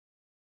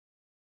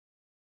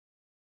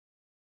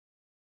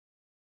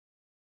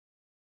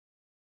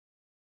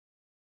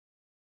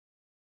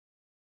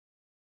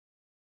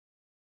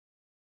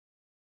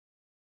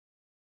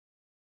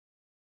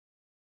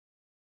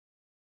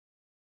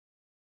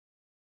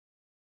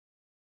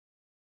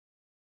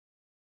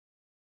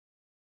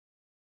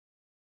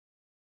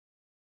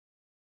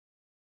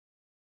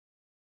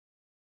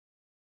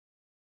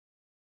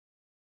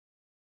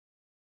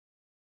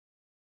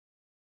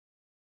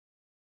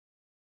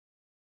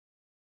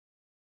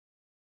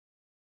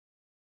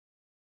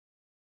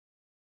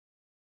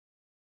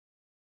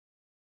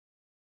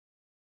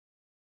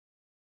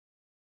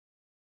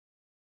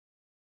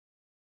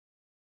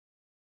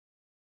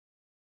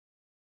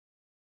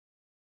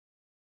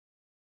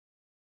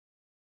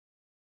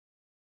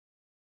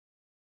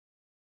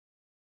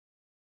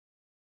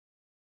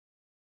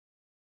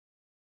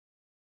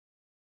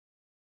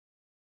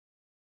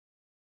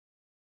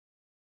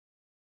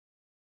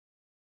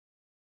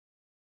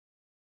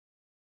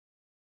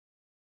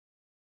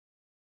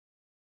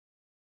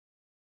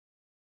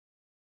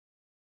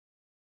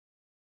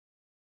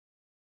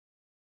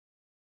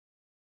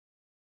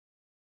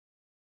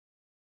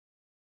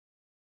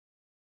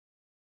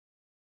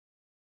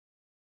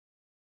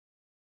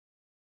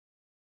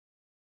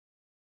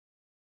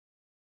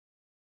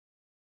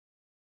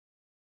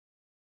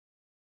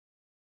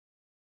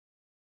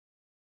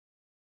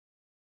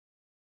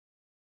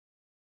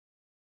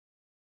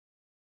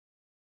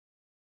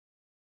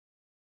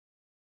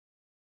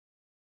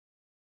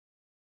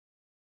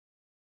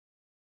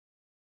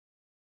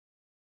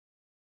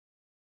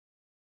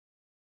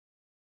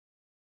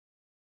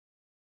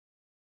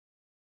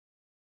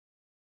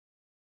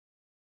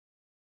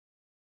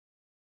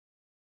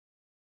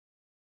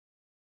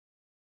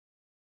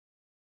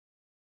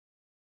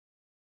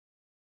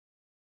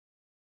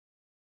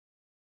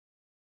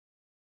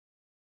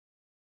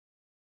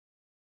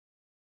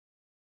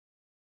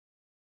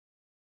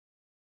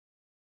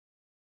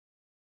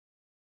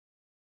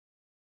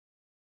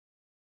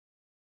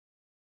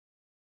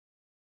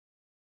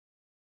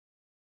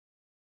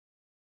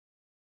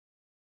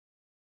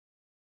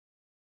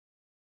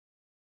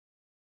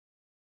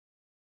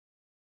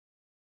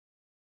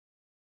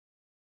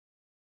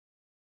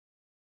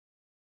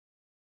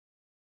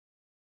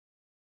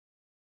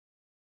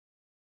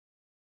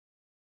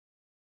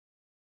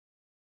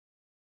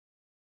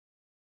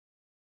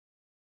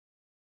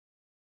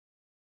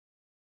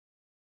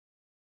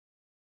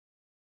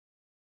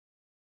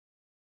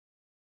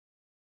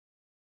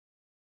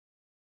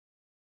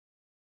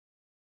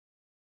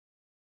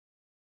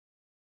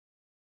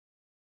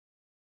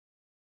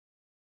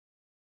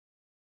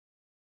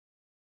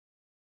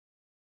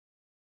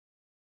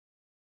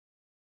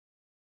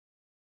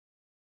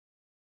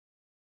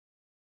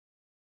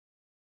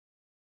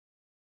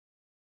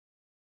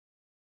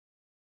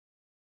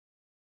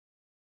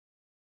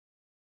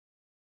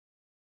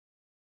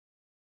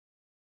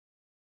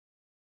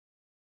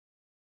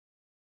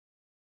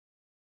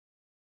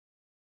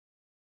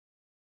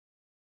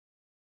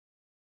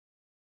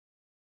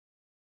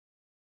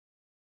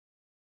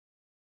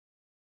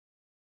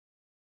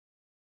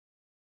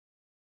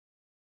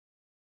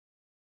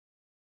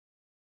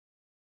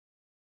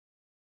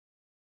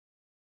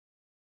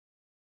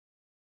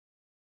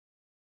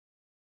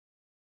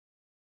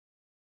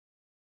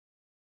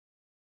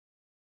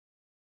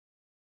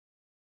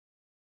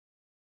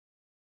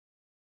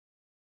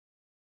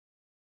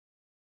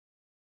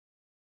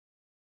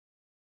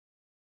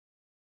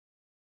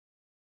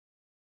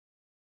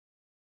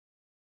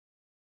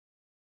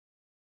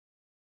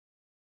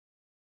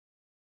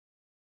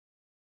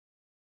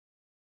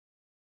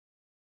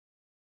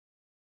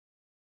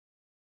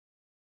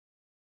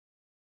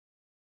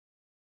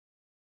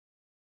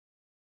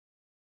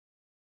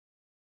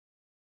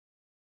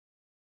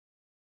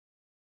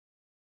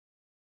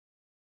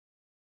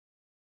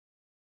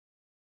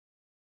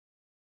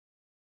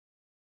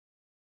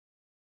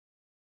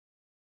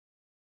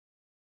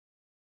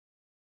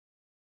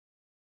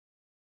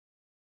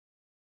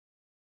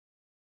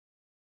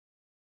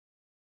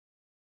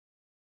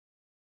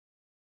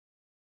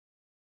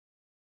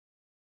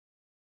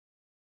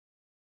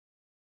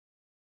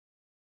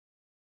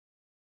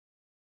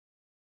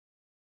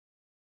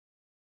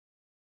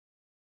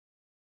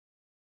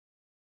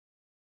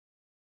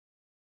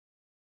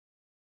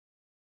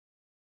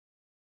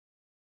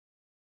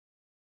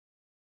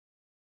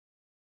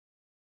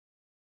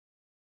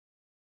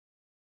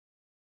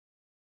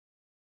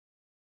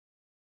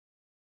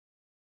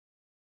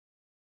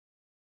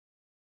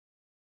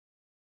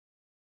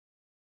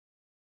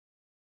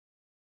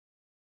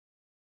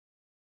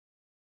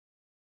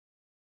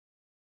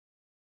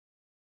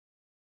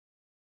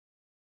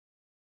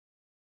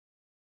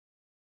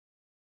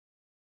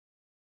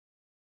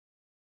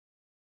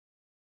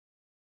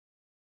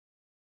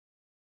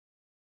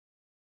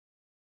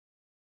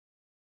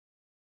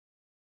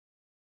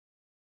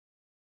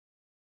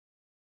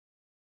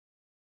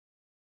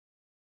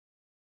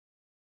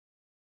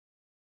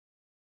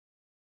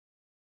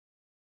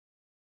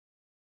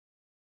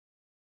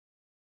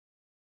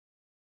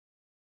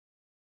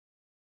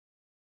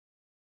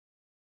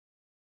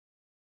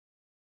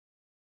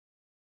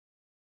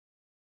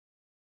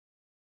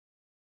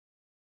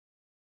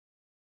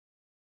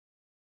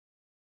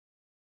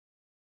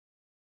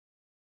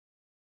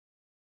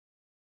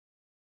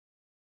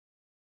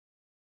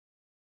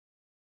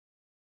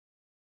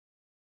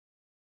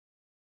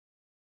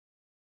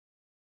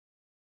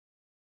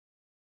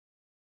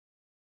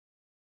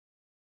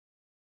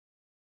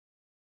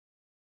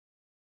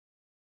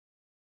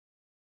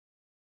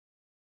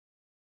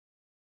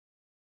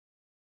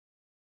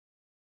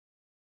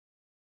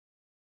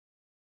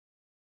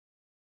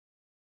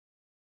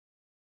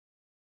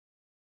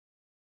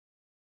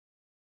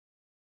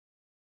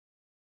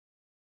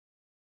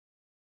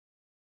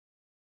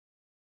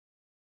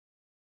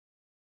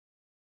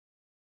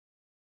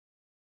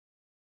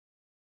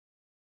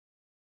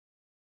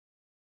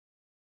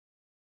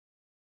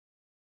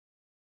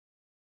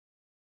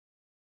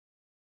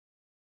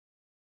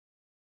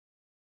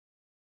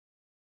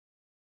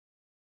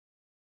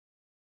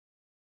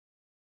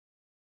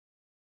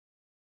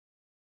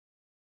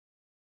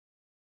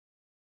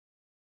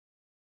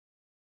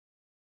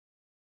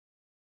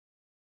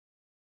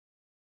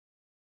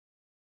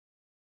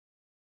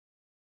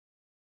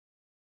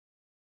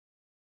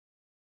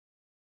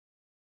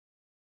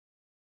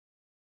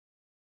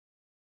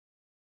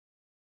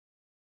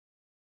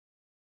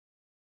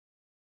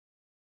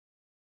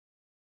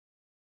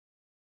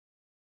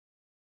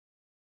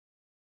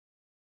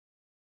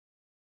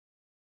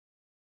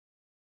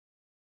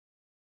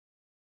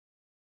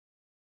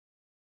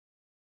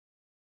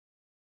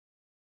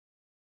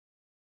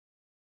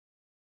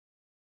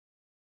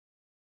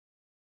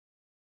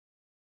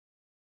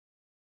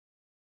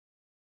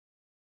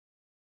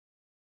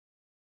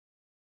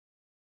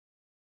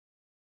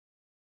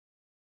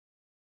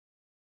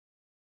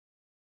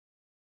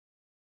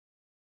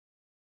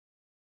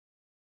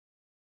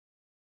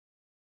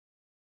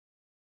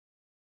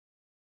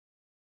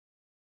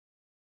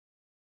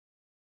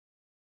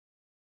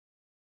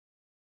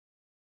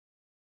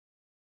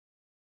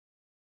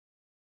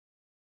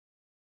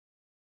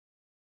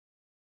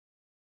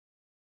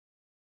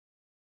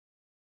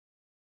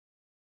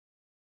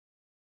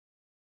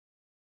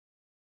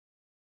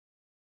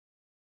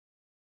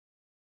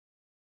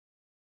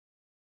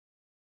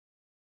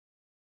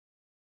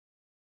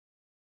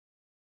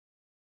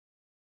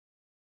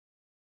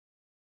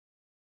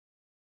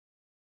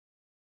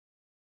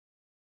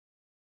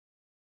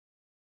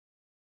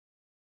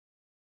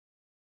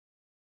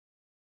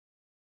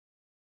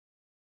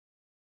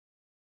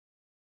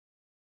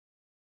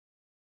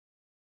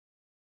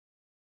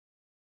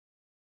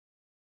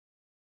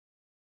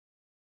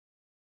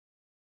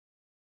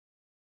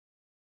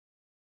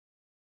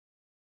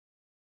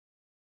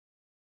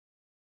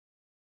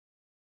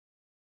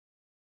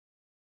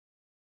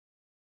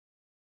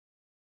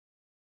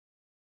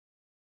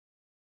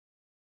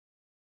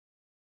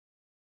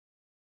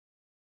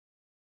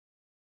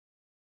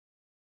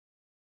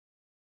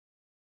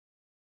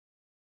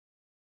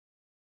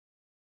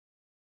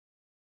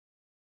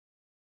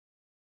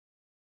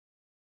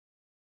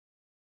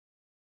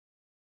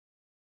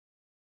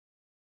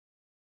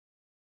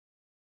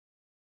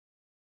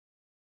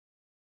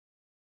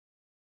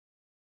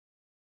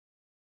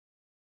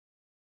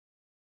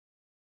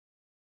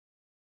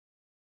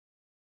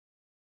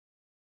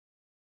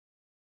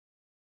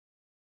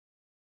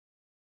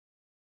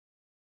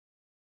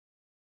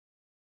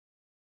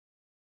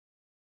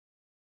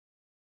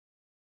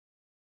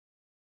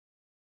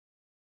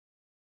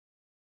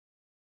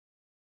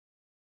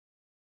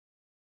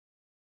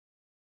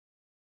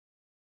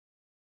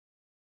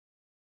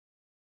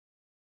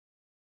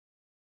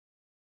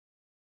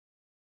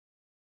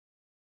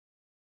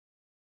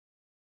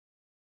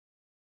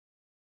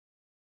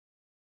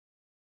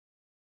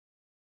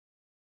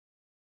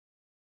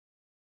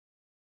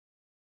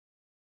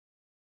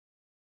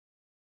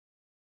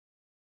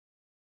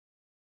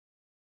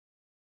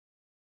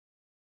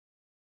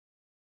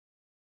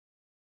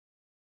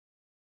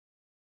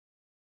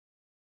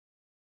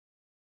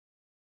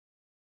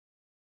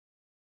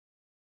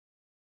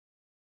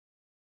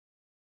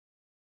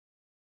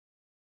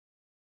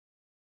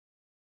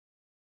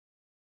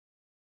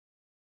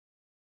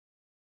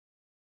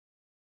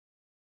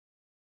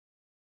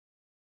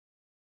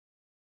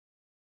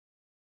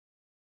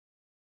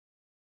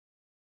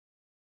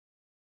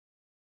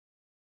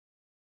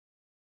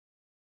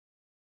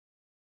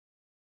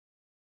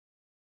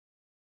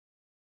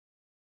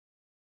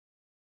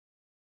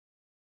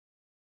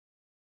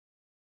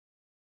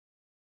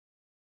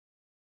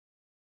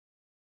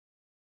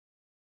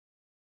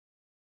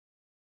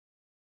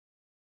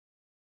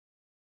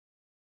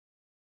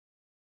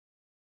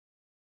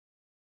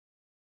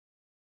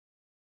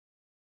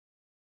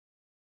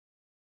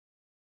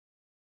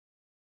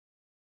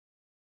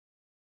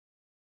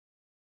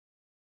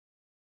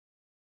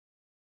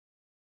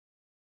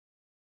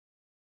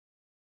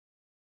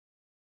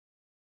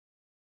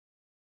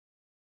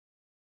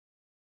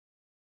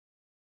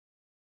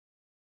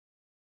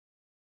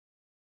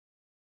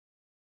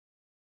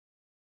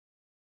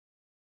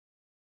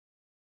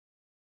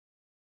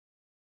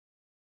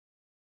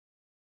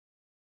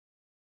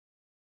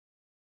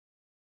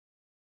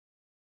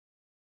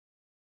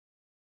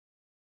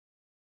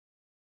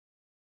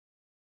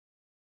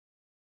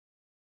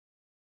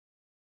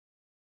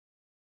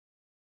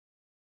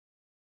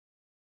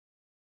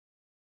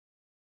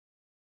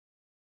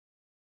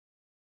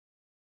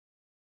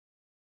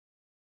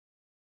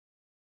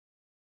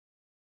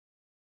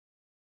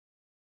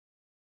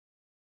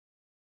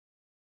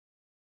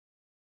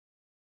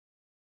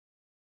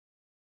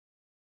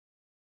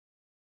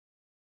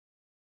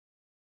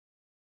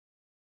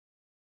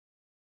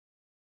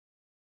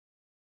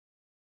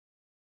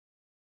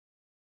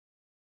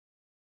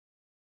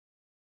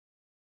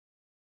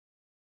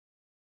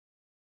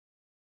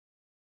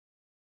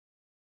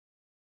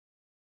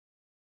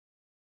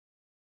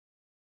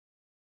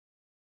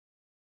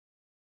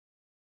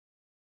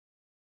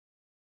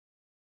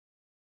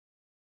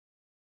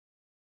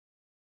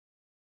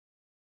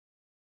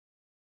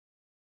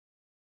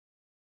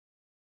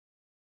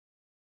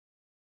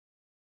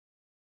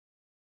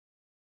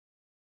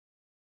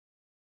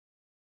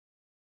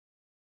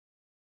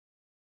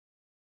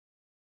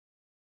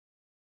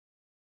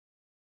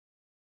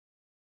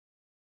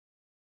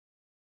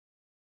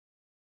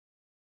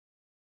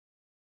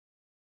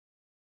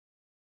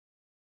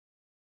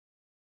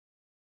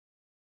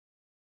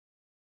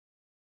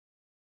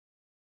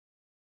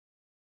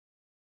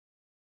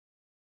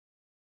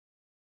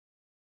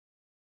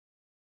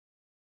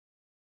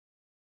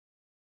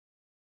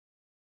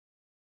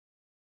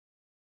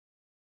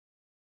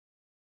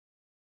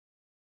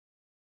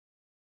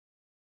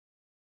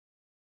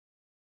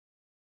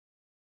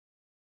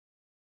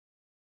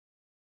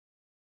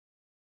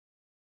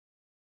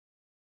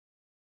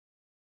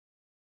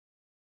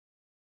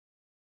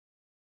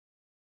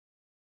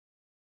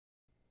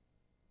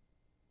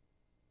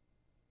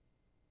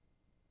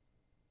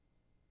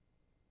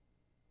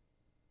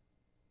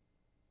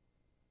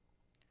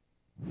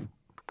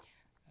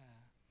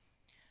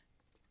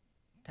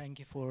Thank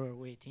you for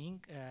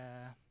waiting.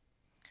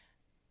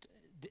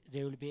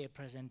 There will be a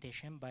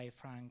presentation by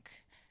Frank,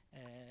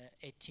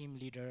 a team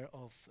leader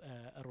of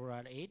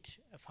Rural Aid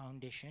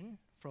Foundation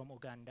from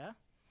Uganda.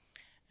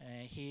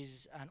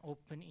 He's an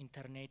open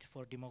internet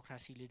for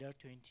democracy leader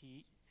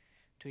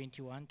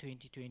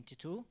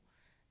 2021-2022.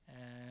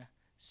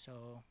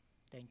 So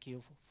thank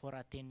you for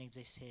attending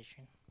this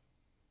session.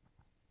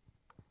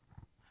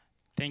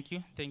 Thank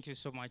you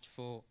so much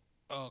for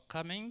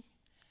coming.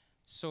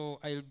 So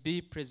I'll be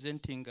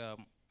presenting a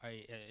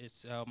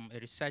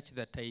research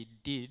that I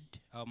did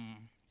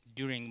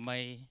during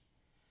my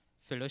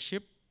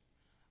fellowship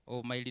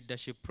or my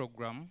leadership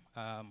program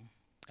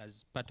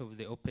as part of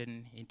the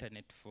Open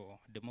Internet for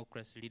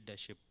Democracy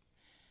Leadership.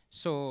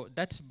 So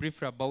that's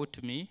brief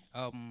about me,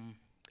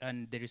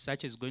 and the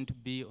research is going to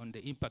be on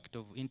the impact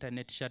of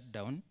internet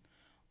shutdown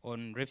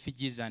on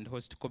refugees and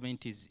host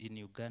communities in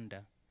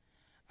Uganda.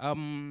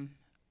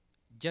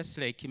 Just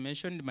like he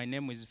mentioned, my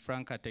name is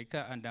Frank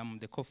Ateka, and I'm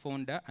the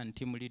co-founder and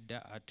team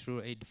leader at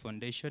Rural Aid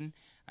Foundation,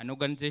 an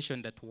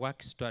organization that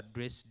works to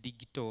address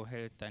digital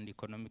health and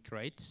economic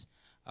rights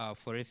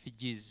for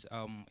refugees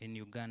in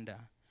Uganda.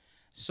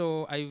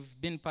 So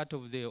I've been part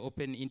of the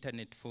Open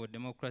Internet for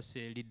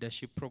Democracy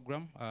Leadership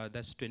Program,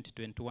 that's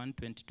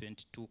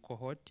 2021-2022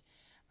 cohort,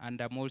 and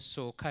I'm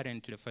also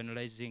currently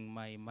finalizing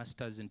my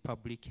Master's in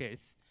Public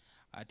Health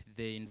at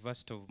the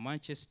University of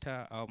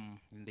Manchester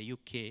in the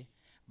UK.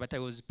 But I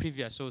was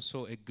previous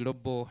also a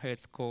Global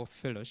Health Core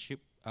Fellowship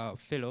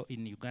fellow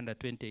in Uganda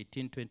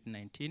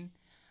 2018-2019,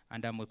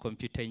 and I'm a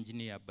computer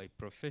engineer by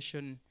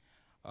profession,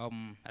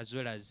 as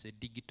well as a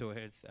digital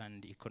health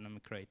and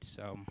economic rights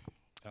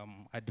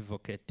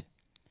advocate.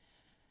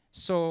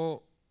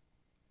 So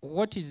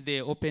what is the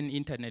Open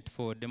Internet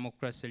for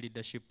Democracy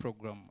Leadership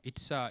Program?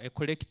 It's a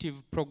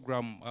collective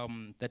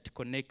program that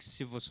connects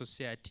civil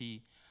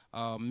society,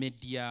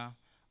 media,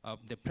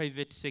 the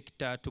private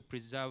sector to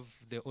preserve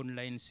the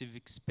online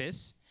civic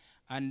space.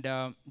 And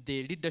the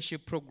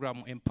leadership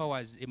program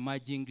empowers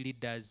emerging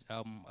leaders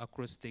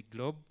across the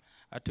globe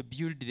to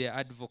build their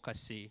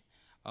advocacy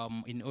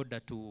in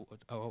order to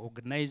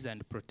organize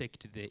and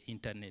protect the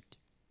internet.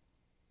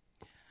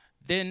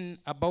 Then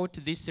about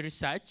this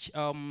research,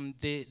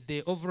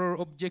 the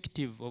overall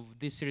objective of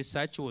this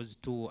research was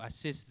to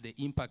assess the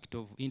impact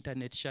of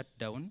internet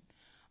shutdown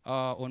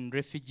on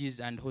refugees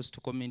and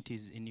host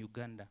communities in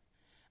Uganda.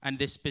 And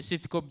the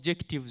specific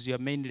objectives were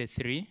mainly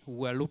three.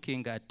 We are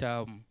looking at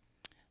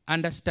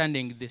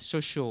understanding the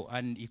social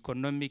and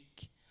economic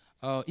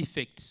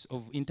effects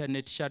of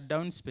internet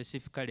shutdown,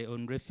 specifically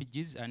on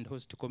refugees and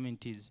host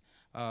communities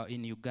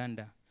in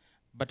Uganda.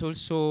 But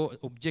also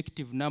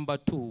objective number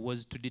 2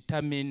 was to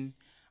determine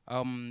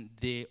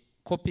the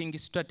coping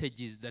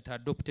strategies that are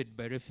adopted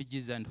by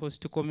refugees and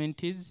host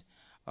communities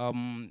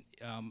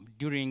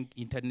during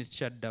internet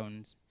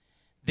shutdowns.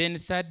 Then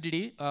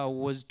thirdly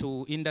was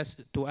to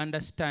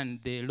understand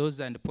the laws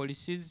and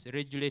policies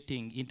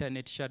regulating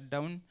internet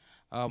shutdown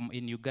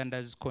in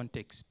Uganda's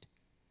context.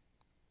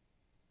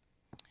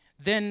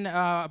 Then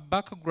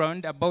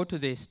background about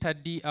the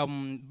study,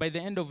 by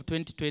the end of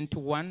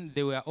 2021,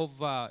 there were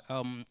over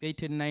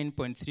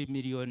 89.3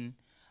 million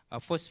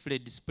forcefully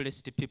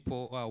displaced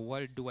people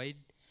worldwide,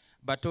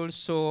 but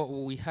also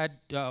we had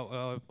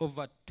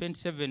over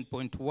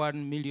 27.1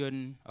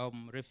 million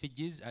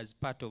refugees as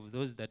part of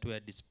those that were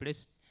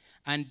displaced.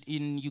 And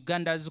in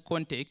Uganda's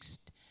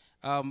context,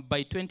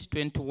 by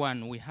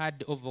 2021, we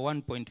had over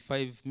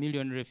 1.5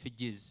 million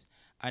refugees,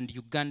 and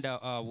Uganda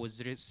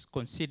was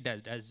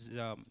considered as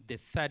the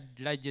 3rd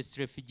largest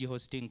refugee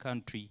hosting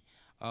country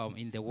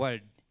in the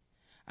world.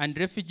 And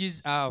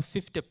refugees are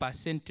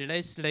 50%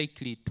 less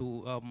likely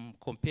to,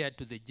 compared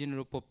to the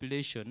general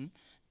population,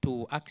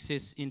 to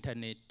access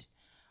internet.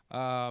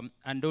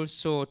 And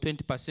also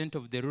 20%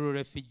 of the rural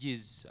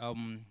refugees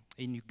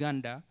in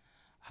Uganda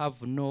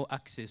have no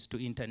access to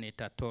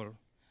internet at all.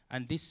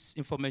 And this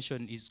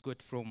information is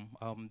got from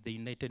the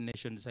United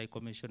Nations High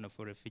Commissioner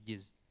for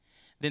Refugees.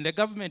 Then the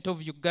government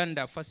of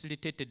Uganda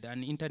facilitated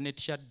an internet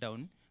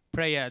shutdown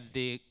prior to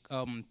the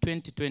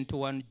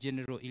 2021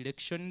 general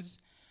elections.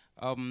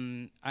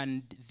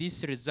 And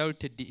this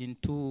resulted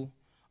into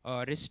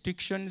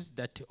restrictions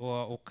that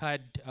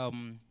occurred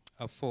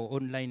for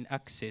online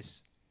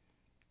access.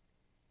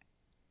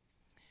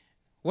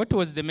 What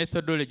was the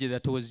methodology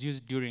that was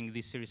used during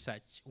this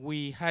research?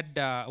 We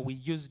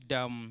used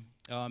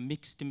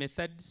mixed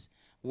methods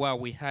where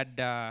we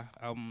had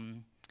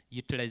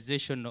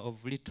utilization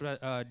of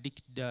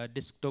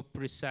desktop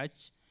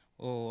research,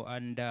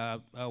 and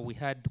we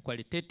had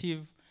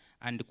qualitative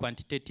and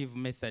quantitative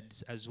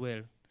methods as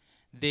well.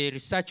 The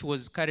research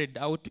was carried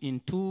out in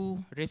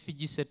 2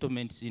 refugee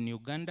settlements in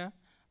Uganda,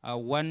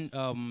 one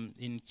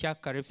in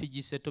Kyaka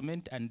refugee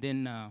settlement, and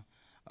then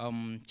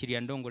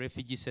Chiriandongo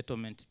refugee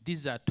settlement.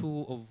 These are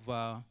 2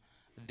 of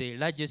the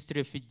largest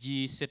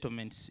refugee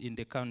settlements in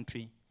the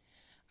country.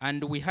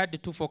 And we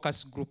had 2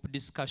 focus group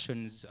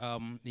discussions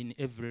in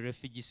every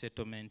refugee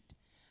settlement.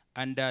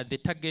 And the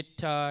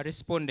target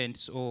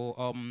respondents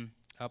or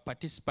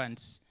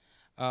participants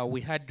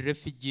we had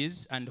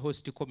refugees and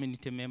host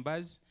community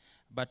members,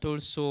 but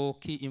also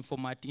key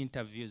informant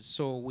interviews.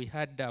 So we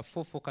had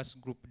 4 focus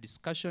group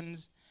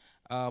discussions,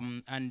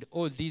 and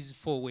all these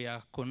 4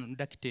 were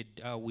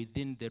conducted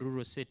within the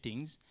rural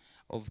settings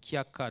of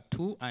Kiaka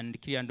 2 and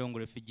Kiriandongo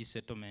Refugee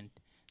Settlement.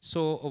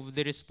 So of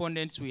the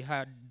respondents, we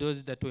had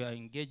those that were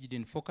engaged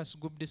in focus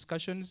group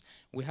discussions.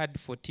 We had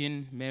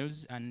 14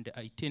 males and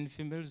 18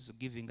 females,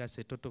 giving us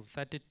a total of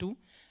 32.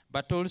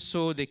 But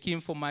also the key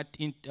informant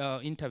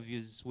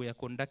interviews were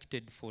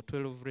conducted for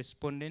 12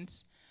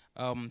 respondents,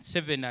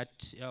 7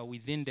 at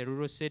within the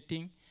rural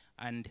setting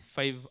and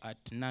 5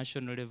 at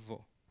national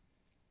level.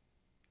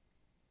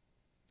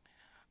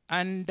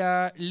 And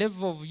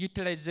level of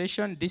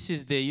utilization, this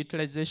is the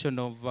utilization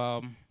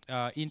of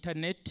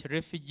internet.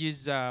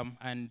 Refugees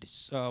and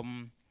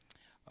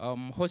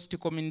host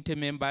community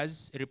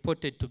members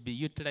reported to be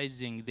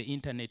utilizing the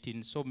internet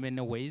in so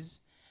many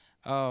ways.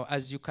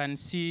 As you can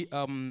see,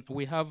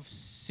 we have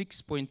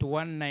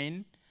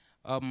 6.19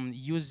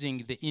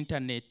 using the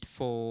internet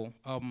for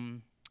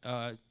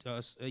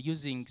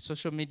using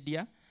social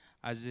media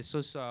as a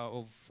source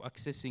of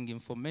accessing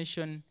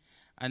information.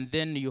 And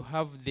then you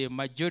have the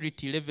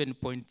majority,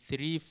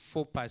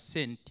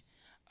 11.34%,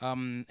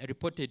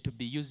 reported to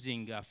be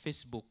using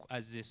Facebook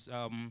as this,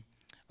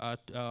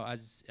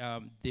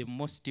 the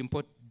most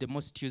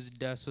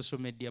used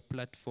social media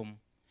platform.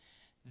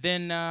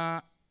 Then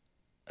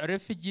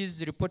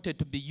refugees reported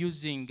to be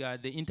using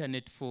the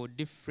internet for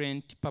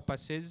different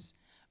purposes,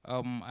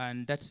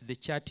 and that's the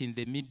chart in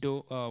the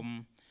middle.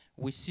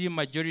 We see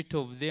majority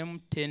of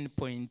them,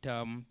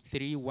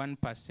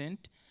 10.31%,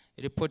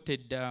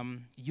 reported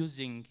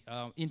using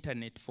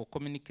internet for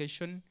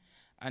communication,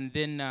 and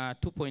then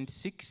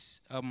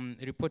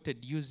 2.6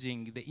 reported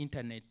using the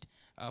internet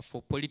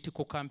for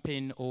political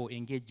campaign or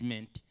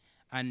engagement,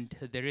 and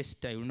the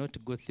rest I will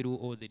not go through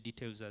all the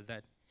details of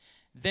that.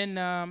 Then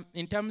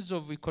in terms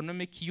of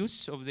economic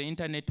use of the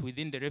internet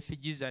within the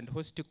refugees and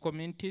host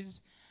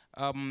communities,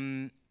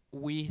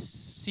 we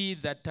see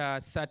that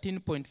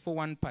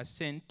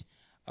 13.41%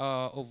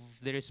 of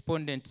the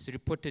respondents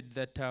reported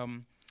that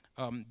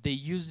they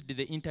used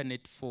the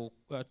internet for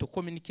to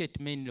communicate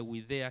mainly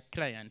with their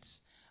clients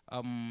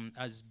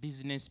as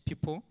business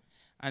people,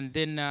 and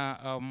then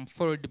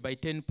followed by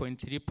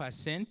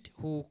 10.3%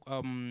 who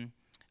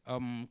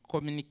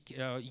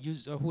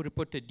who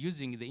reported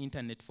using the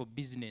internet for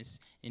business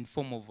in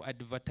form of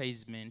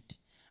advertisement,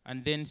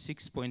 and then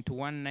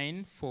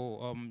 6.19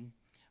 for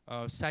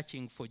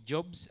searching for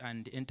jobs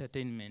and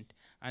entertainment,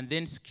 and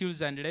then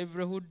skills and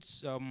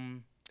livelihoods,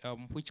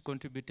 which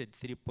contributed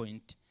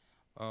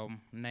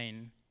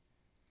 3.9.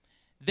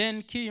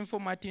 Then key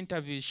informant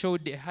interviews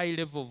showed a high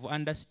level of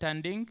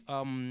understanding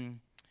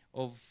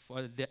of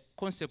the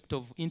concept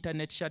of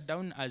internet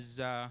shutdown as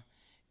a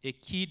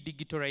key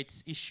digital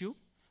rights issue,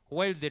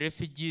 while the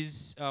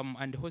refugees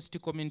and host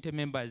community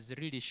members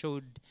really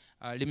showed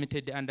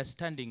limited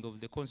understanding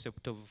of the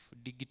concept of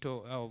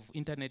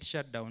internet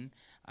shutdown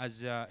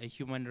as a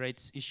human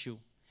rights issue.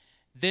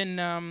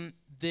 Then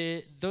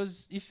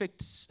those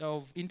effects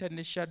of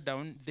internet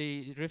shutdown,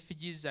 the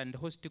refugees and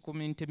host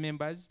community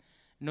members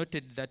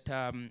noted that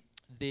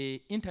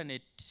the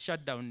internet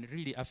shutdown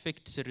really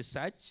affects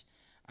research,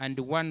 and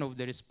one of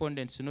the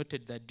respondents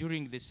noted that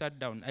during the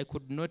shutdown, I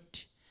could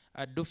not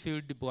do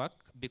field work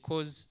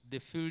because the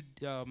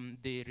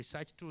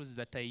research tools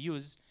that I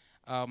use,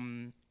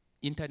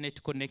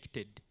 internet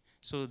connected.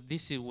 So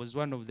this was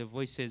one of the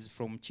voices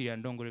from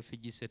Chiriandongo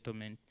Refugee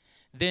Settlement.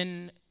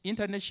 Then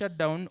internet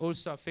shutdown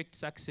also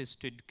affects access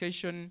to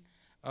education.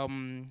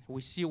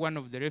 We see one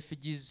of the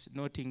refugees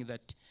noting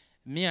that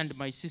me and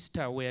my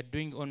sister were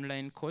doing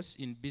online course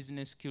in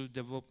business skill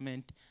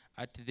development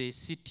at the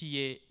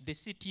CTA. The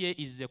CTA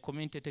is the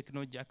Community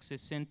Technology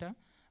Access Center,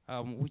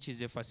 which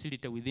is a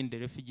facility within the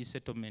refugee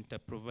settlement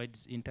that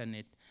provides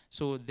internet.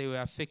 So they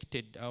were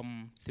affected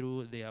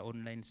through their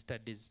online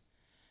studies.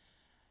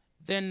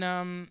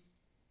 Then,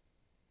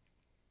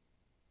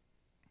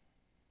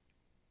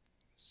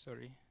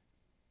 sorry.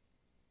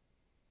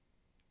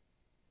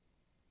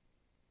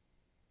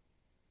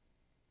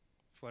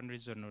 For one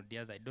reason or the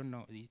other, I don't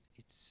know, the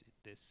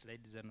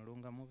slides are no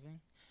longer moving.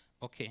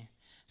 Okay,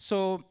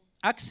 so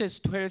access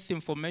to health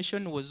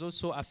information was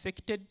also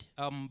affected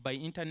by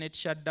internet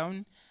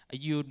shutdown.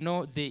 You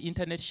know, the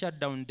internet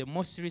shutdown, the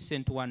most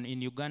recent one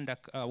in Uganda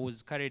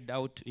was carried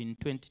out in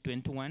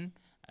 2021,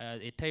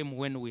 a time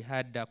when we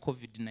had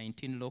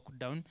COVID-19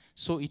 lockdown.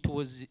 So it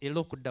was a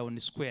lockdown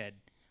squared.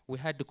 We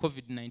had the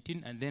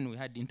COVID-19 and then we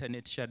had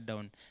internet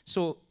shutdown.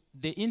 So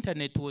the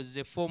internet was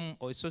a form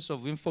or a source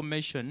of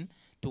information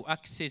to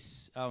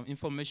access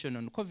information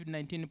on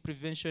COVID-19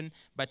 prevention,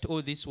 but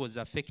all this was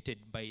affected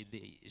by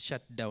the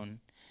shutdown.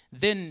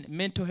 Then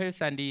mental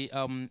health and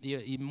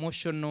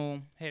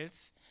emotional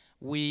health,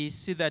 we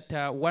see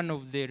that one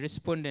of the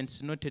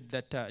respondents noted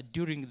that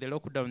during the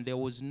lockdown there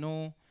was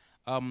no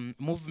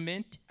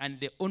movement, and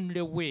the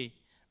only way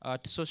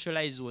to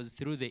socialize was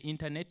through the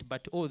internet,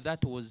 but all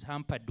that was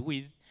hampered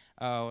with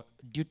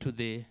due to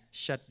the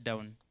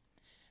shutdown.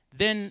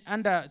 Then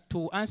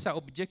to answer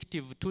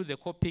objective to the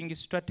coping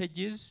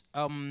strategies,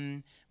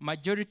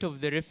 majority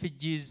of the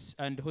refugees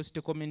and host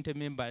community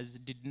members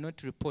did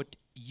not report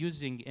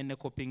using any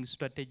coping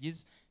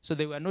strategies, so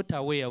they were not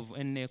aware of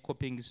any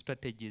coping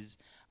strategies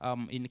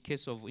in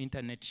case of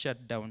internet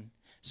shutdown.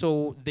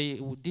 So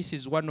this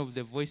is one of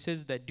the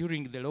voices that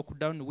during the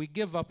lockdown, we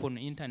gave up on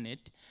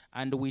internet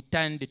and we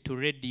turned to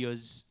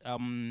radios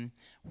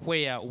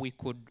where we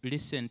could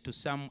listen to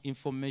some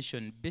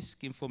information,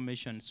 basic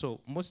information.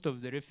 So most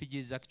of the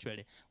refugees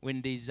actually,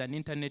 when there is an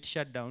internet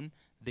shutdown,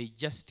 they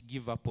just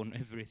give up on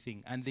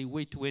everything and they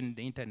wait when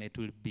the internet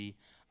will be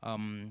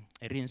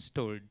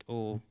reinstalled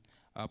or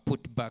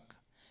put back.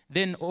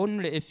 Then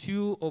only a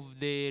few of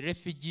the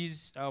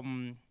refugees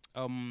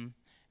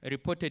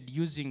reported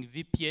using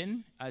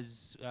VPN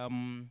as a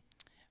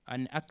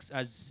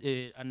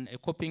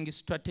coping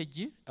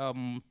strategy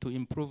to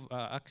improve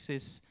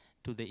access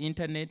to the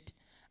internet.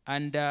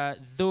 And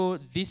though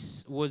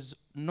this was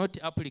not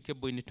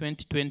applicable in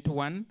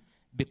 2021,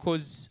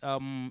 because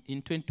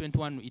in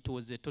 2021 it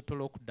was a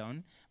total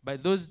lockdown,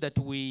 but those that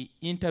we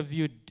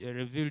interviewed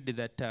revealed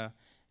that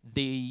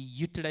they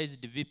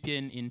utilized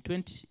VPN in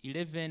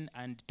 2011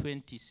 and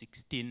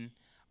 2016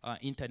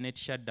 internet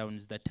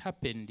shutdowns that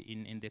happened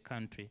in the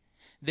country.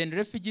 Then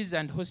refugees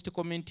and host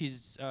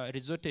communities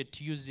resorted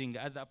to using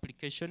other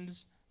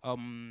applications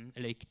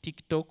like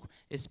TikTok,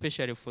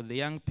 especially for the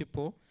young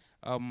people.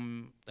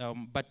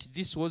 But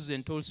this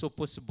wasn't also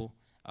possible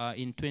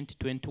in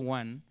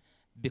 2021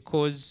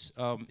 because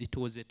it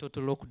was a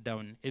total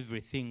lockdown,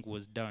 everything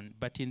was down.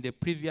 But in the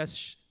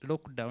previous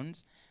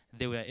lockdowns,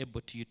 they were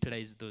able to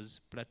utilize those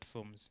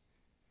platforms.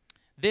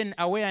 Then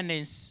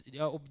awareness,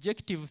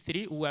 objective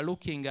 3, we are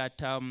looking at,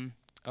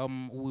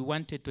 we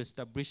wanted to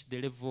establish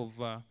the level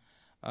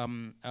of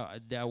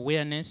the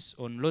awareness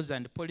on laws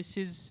and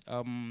policies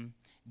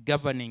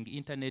governing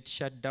internet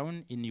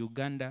shutdown in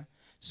Uganda.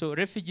 So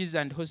refugees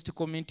and host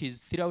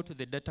communities throughout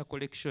the data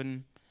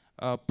collection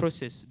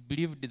process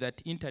believed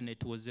that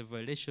internet was a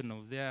violation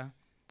of their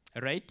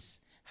rights.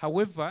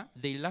 However,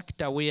 they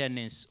lacked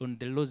awareness on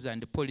the laws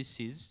and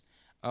policies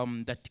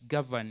that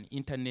govern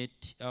internet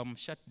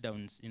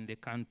shutdowns in the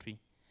country.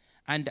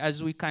 And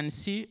as we can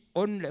see,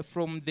 only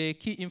from the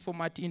key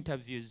informant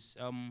interviews,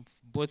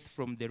 both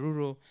from the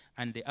rural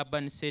and the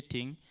urban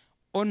setting,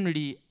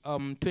 only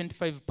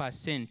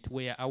 25%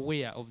 were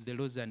aware of the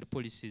laws and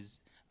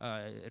policies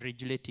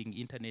regulating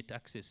internet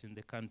access in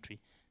the country.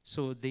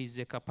 So there is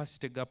a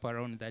capacity gap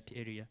around that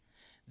area.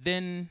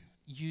 Then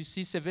you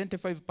see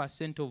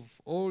 75% of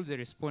all the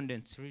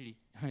respondents really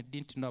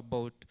didn't know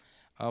about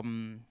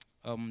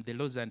the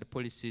laws and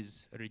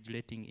policies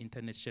regulating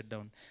internet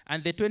shutdown.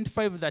 And the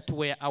 25 that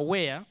were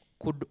aware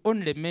could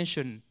only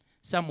mention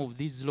some of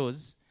these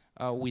laws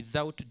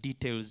without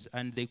details,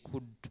 and they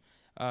could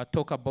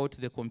talk about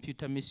the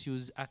Computer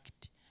Misuse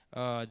Act.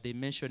 They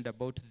mentioned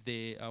about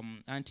the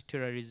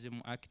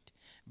Anti-Terrorism Act,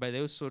 but they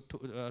also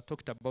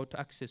talked about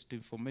Access to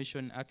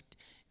Information Act,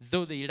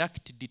 though they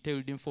lacked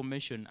detailed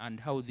information on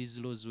how these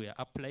laws were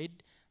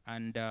applied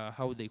and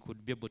how they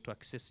could be able to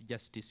access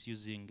justice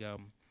using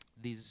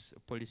these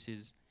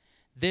policies.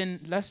 Then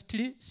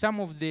lastly, some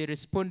of the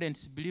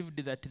respondents believed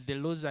that the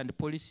laws and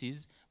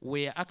policies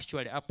were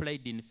actually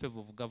applied in favor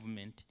of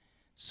government.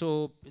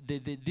 So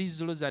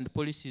these laws and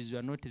policies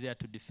were not there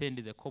to defend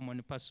the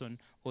common person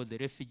or the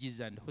refugees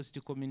and host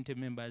community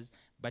members,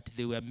 but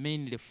they were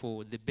mainly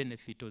for the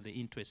benefit or the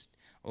interest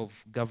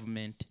of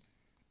government.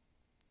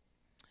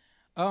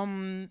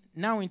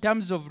 Now, in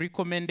terms of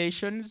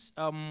recommendations,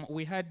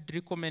 we had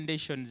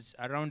recommendations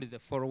around the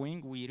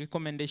following.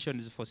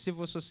 Recommendations for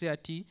civil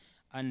society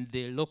and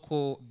the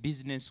local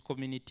business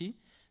community.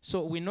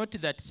 So we note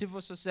that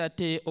civil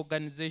society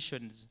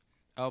organizations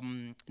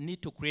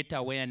need to create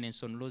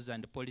awareness on laws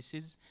and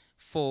policies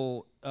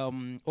for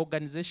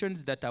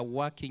organizations that are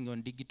working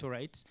on digital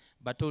rights,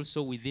 but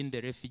also within the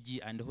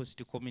refugee and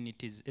host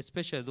communities,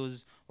 especially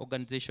those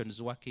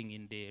organizations working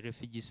in the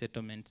refugee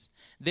settlements.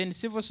 Then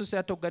civil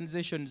society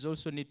organizations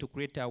also need to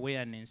create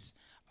awareness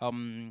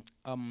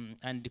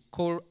and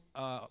call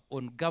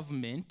on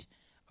government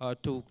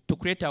to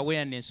create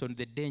awareness on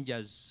the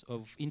dangers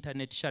of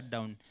internet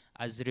shutdown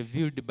as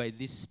revealed by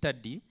this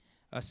study,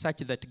 such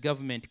that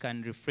government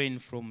can refrain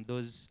from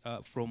those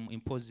from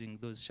imposing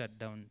those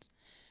shutdowns.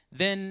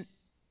 Then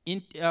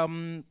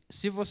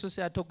civil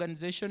society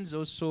organizations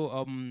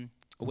also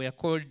were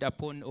called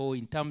upon, or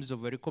in terms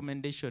of a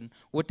recommendation,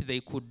 what they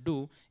could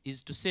do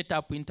is to set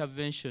up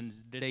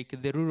interventions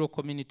like the Rural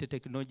Community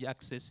Technology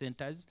Access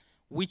Centers,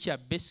 which are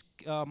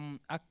basic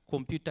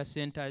computer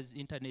centers,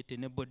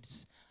 internet-enabled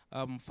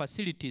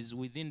facilities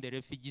within the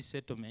refugee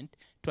settlement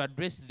to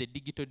address the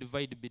digital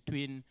divide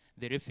between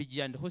the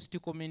refugee and host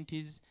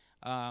communities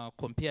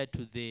compared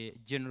to the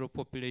general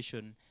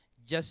population.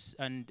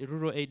 And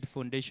Rural Aid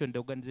Foundation, the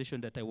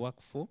organization that I work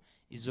for,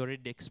 is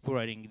already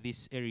exploring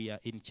this area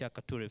in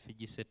Chakatu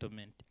refugee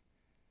settlement.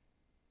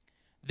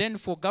 Then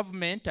for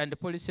government and the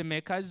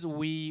policymakers,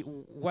 we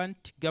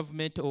want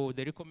government, or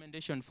the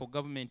recommendation for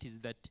government is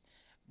that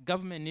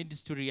government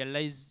needs to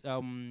realize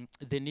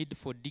the need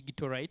for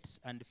digital rights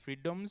and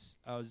freedoms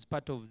as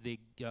part of the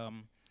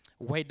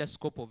wider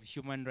scope of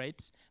human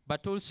rights,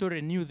 but also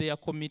renew their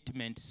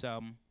commitments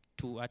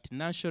at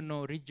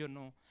national,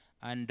 regional,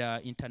 and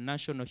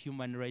international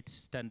human rights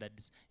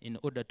standards in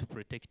order to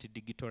protect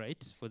digital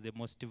rights for the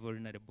most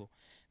vulnerable.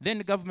 Then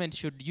government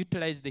should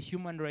utilize the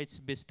human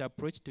rights-based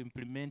approach to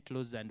implement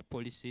laws and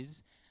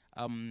policies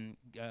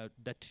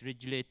that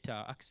regulate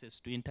access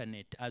to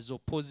internet, as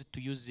opposed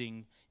to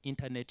using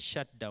internet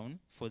shutdown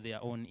for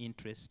their own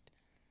interest.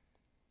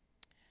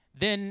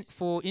 Then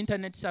for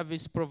internet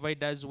service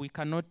providers, we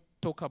cannot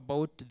talk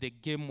about the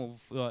game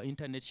of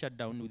internet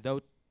shutdown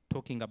without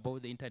talking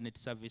about the internet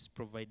service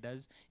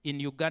providers. In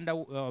Uganda,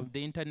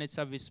 the internet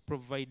service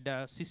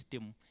provider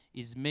system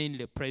is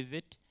mainly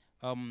private,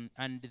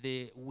 and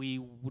we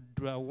would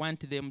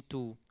want them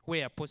to,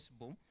 where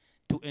possible,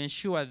 to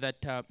ensure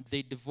that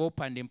they develop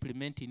and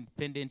implement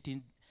independent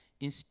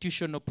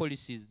institutional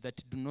policies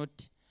that do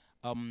not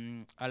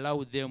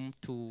allow them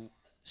to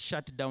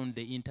shut down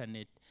the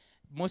internet.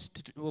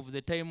 Most of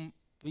the time,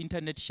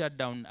 internet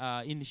shutdown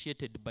are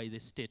initiated by the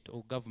state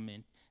or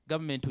government.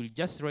 Government will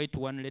just write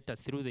one letter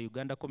through the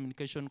Uganda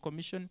Communication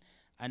Commission,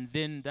 and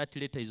then that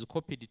letter is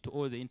copied to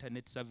all the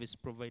internet service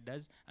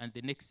providers, and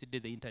the next day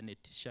the internet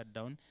is shut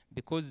down,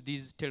 because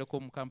these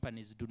telecom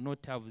companies do not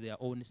have their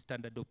own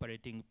standard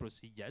operating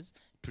procedures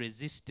to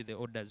resist the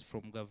orders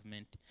from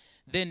government.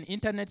 Then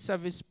internet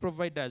service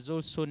providers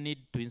also need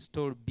to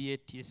install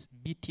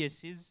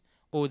BTSs,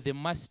 or the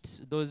masts,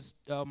 those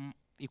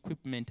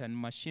equipment and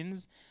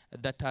machines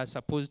that are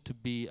supposed to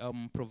be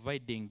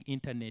providing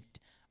internet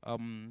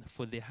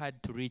for the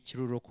hard-to-reach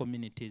rural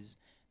communities.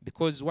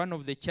 Because one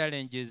of the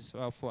challenges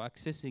for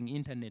accessing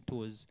internet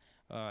was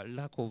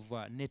lack of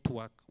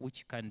network,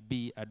 which can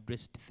be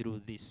addressed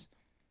through this.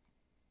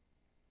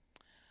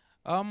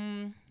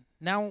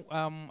 Now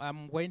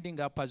I'm winding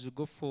up as we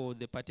go for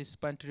the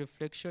participant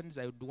reflections.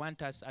 I would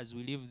want us, as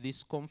we leave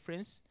this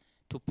conference,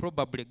 to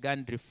probably go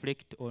and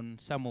reflect on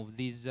some of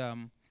these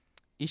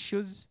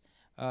issues,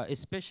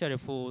 especially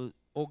for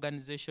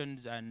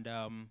organizations and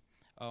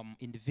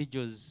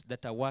individuals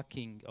that are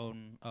working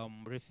on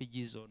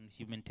refugees, on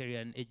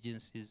humanitarian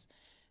agencies.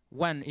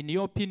 One, in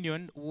your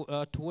opinion,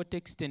 to what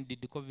extent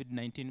did the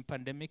COVID-19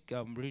 pandemic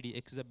really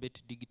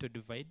exacerbate digital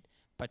divide,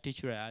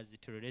 particularly as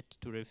it relates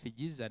to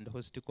refugees and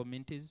host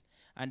communities?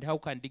 And how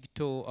can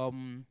digital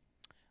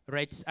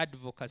rights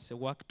advocacy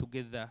work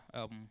together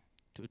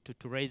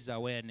to raise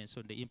awareness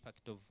on the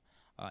impact of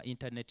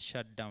internet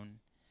shutdown?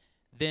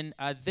 Then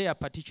are there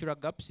particular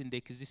gaps in the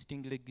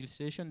existing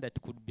legislation that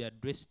could be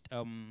addressed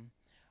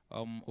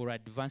or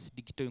advanced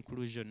digital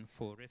inclusion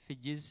for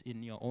refugees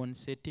in your own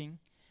setting?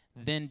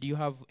 Then do you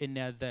have any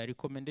other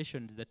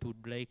recommendations that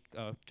would like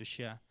to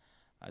share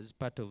as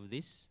part of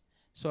this?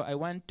 So I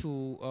want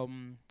to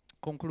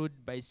conclude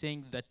by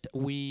saying that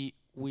we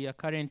are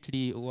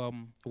currently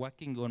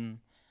working on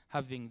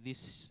having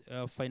this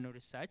final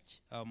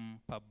research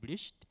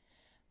published,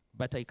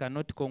 but I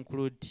cannot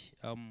conclude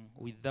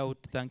without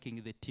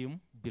thanking the team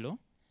below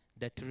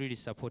that really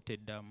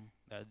supported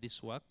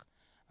this work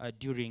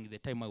during the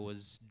time I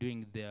was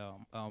doing the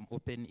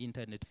Open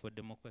Internet for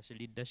Democracy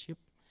Leadership.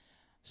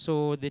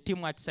 So the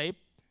team at SAIP,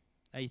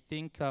 I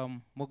think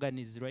Morgan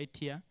is right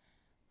here.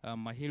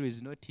 Mahiru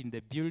is not in the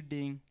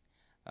building.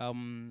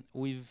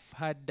 We've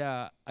had,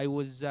 I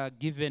was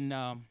given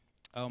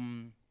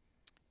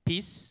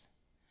Peace.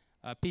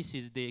 Peace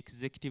is the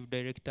executive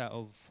director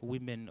of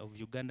Women of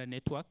Uganda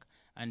Network,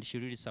 and she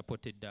really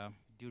supported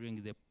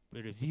during the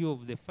review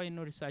of the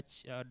final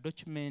research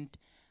document,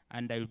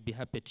 and I will be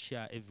happy to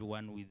share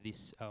everyone with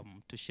this,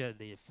 to share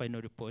the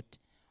final report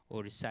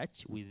or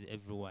research with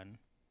everyone.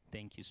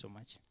 Thank you so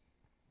much.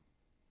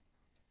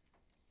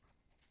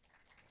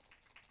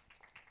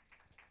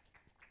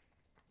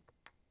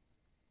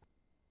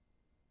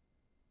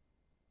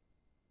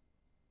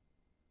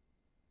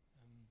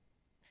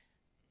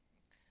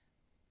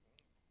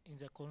 In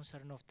the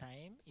concern of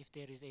time, if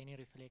there is any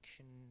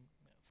reflection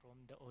from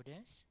the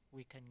audience,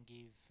 we can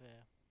give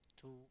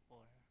 2 or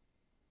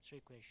 3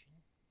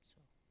 questions. So,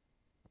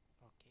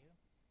 okay.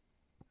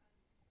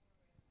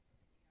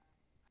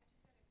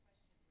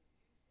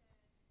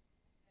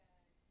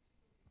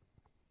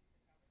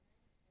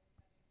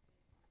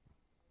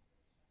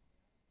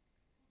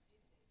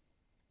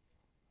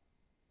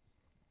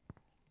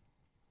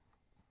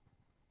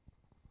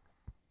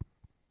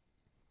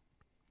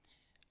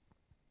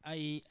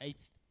 I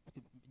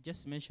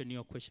just mention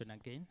your question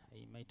again.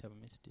 I might have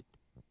missed it.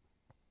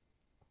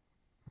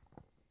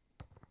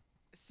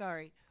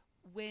 Sorry,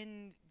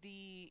 when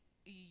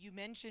you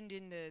mentioned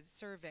in the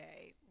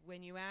survey,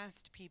 when you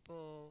asked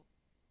people,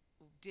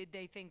 did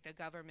they think the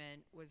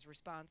government was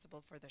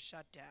responsible for the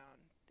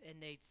shutdown,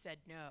 and they said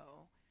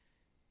no,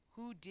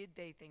 who did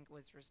they think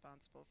was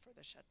responsible for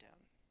the shutdown?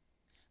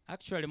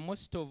 Actually,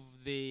 most of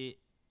the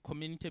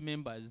community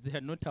members, they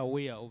are not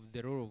aware of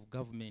the role of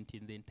government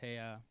in the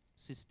entire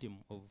system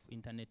of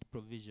internet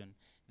provision.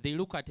 They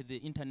look at the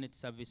internet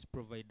service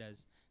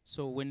providers.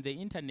 So when the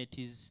internet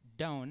is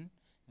down,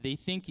 they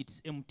think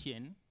it's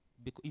MTN.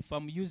 If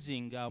I'm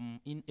using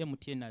in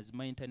MTN as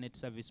my internet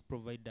service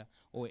provider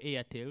or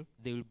Airtel,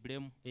 they will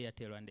blame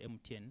Airtel and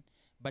MTN.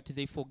 But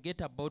they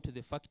forget about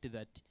the fact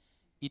that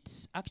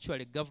it's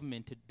actually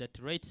government that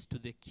writes to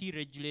the key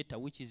regulator,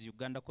 which is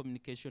Uganda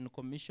Communication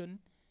Commission,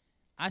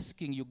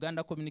 asking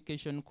Uganda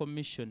Communication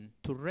Commission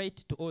to write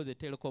to all the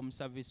telecom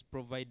service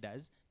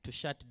providers to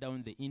shut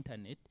down the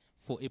internet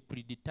for a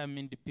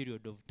predetermined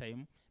period of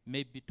time,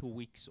 maybe 2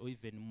 weeks or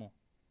even more.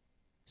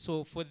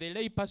 So for the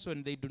lay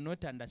person, they do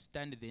not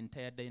understand the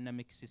entire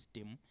dynamic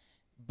system.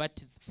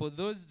 But for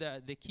those,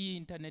 the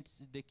key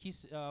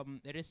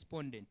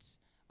respondents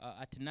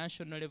at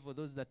national level,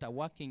 those that are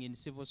working in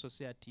civil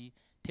society,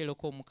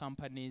 telecom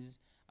companies,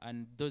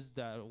 and those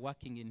that are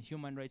working in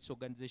human rights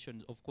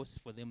organizations, of course,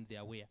 for them, they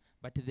are aware.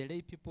 But the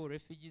lay people,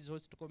 refugees,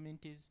 host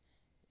communities,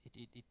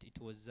 it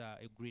was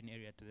a green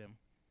area to them.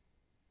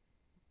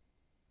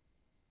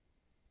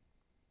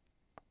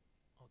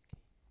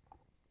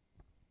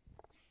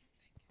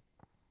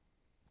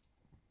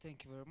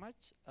 Thank you very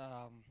much.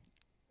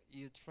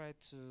 You try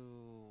to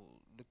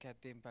look at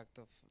the impact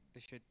of the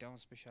shutdown,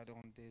 especially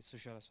on the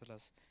social as well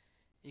as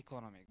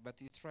economic,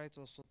 but you try to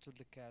also to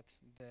look at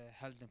the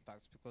health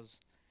impacts because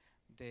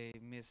they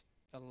missed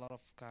a lot of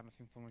kind of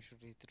information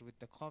related with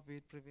the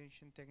COVID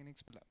prevention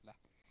techniques, blah blah.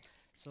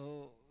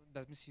 So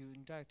that means you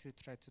indirectly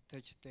try to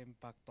touch the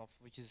impact of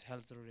which is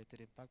health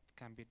related impact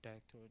can be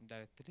direct or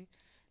indirectly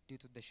due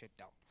to the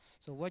shutdown.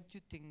 So what do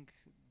you think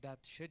that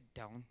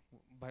shutdown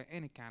by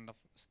any kind of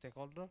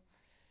stakeholder,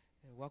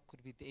 what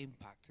could be the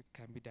impact? It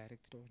can be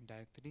directly or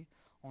indirectly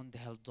on the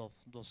health of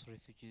those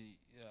refugee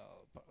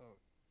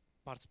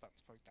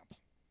participants, for example.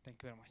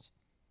 Thank you very much.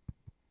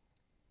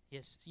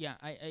 Yes, yeah,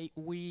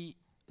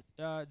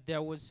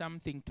 there was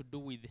something to do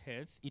with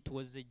health. It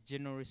was a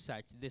general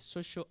research, the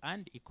social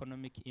and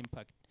economic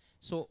impact.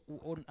 So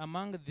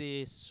among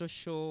the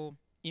social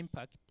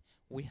impact,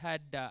 we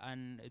had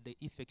the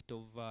effect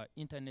of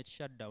internet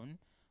shutdown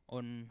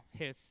on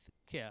health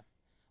care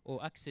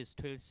or access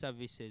to health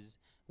services.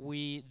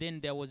 Then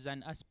there was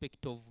an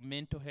aspect of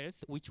mental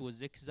health which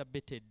was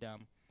exacerbated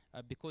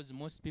because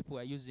most people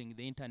are using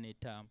the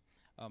internet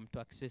to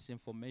access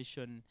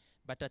information.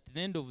 But at the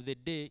end of the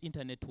day,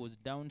 internet was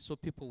down, so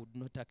people would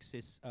not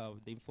access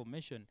the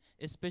information,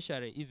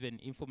 especially even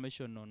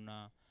information on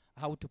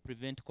how to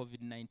prevent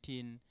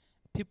COVID-19.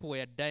 People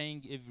were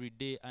dying every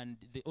day, and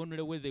the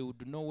only way they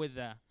would know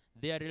whether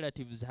their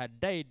relatives had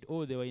died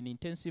or they were in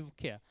intensive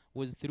care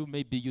was through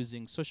maybe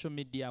using social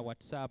media,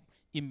 WhatsApp,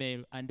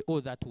 email, and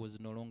all that was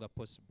no longer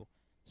possible.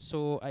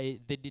 So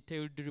the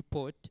detailed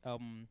report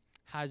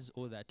has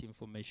all that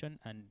information,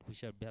 and we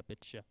shall be happy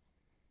to share.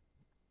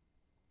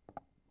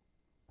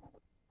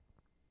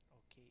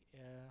 Okay.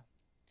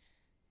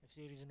 If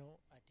there is no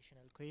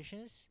additional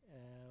questions,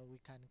 we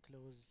can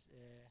close.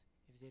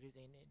 If there is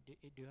any,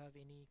 do you have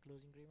any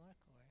closing remark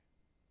or?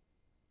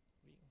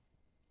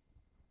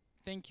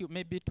 Thank you.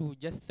 Maybe to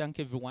just thank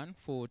everyone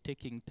for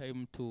taking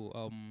time to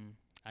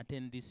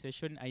attend this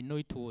session. I know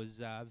it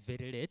was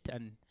very late,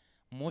 and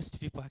most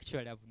people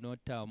actually have not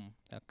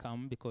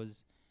come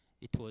because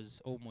it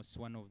was almost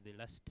one of the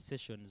last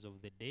sessions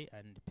of the day,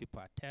 and people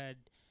are tired.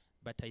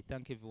 But I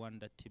thank everyone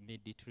that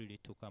made it really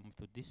to come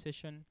to this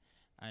session,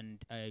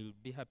 and I'll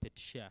be happy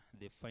to share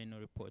the final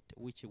report,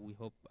 which we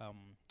hope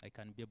I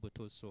can be able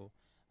to also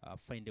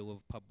find a way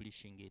of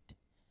publishing it.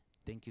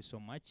 Thank you so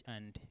much.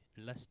 And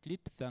lastly,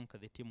 to thank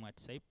the team at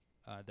SIPE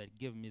that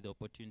gave me the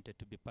opportunity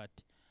to be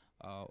part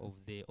of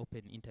the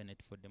Open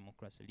Internet for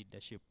Democracy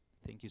Leadership.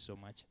 Thank you so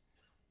much.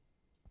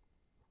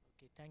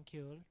 Okay, thank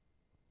you all.